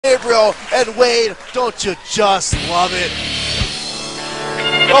Gabriel and Wade, don't you just love it?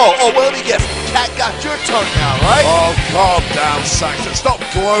 Oh, well, let me guess. Cat got your tongue now, right? Oh, calm down, Saxon. Stop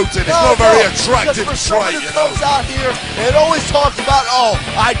gloating. It's not a very attractive trait, you know. Comes out here and always talks about, oh,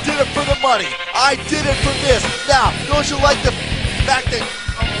 I did it for the money. I did it for this. Now, don't you like the fact that,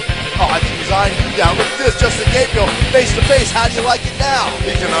 oh, I think he's eyeing you down. Look at this, Justin Gabriel, face to face. How do you like it now?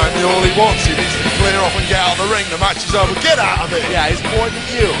 He can eye me all he wants. He needs to clear off and get out of the ring. The match is over. Get out of it. Yeah, he's more than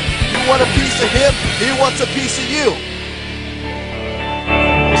you. You want a piece of him, he wants a piece of you.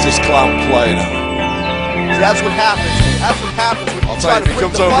 What's this clown playing at? See, that's what happens. That's what happens when I'll tell you, if he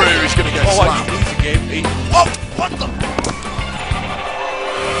comes over here, he's going to get slapped. Easy, Gabe. Oh, what the?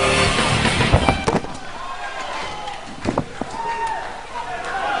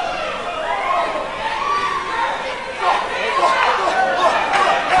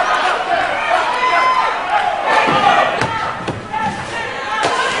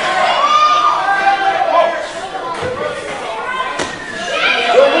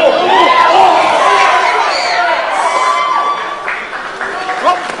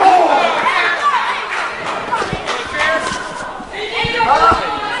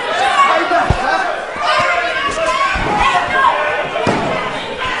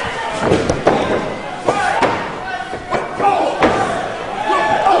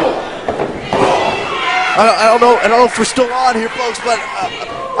 I don't know if we're still on here, folks, but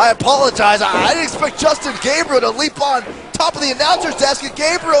I apologize. I didn't expect Justin Gabriel to leap on top of the announcer's desk, and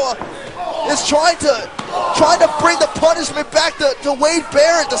Gabriel is trying to bring the punishment back to Wade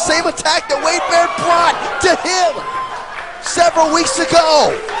Barrett, the same attack that Wade Barrett brought to him several weeks ago.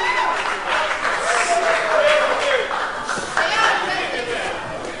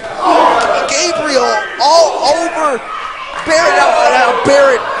 Gabriel all over Barrett. Now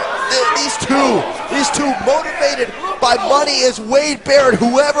Barrett, these two motivated by money is Wade Barrett.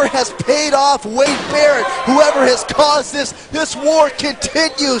 Whoever has paid off Wade Barrett, whoever has caused this war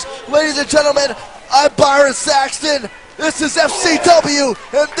continues. Ladies and gentlemen, I'm Barrett Saxton. This is FCW,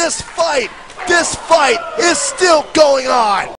 and this fight is still going on.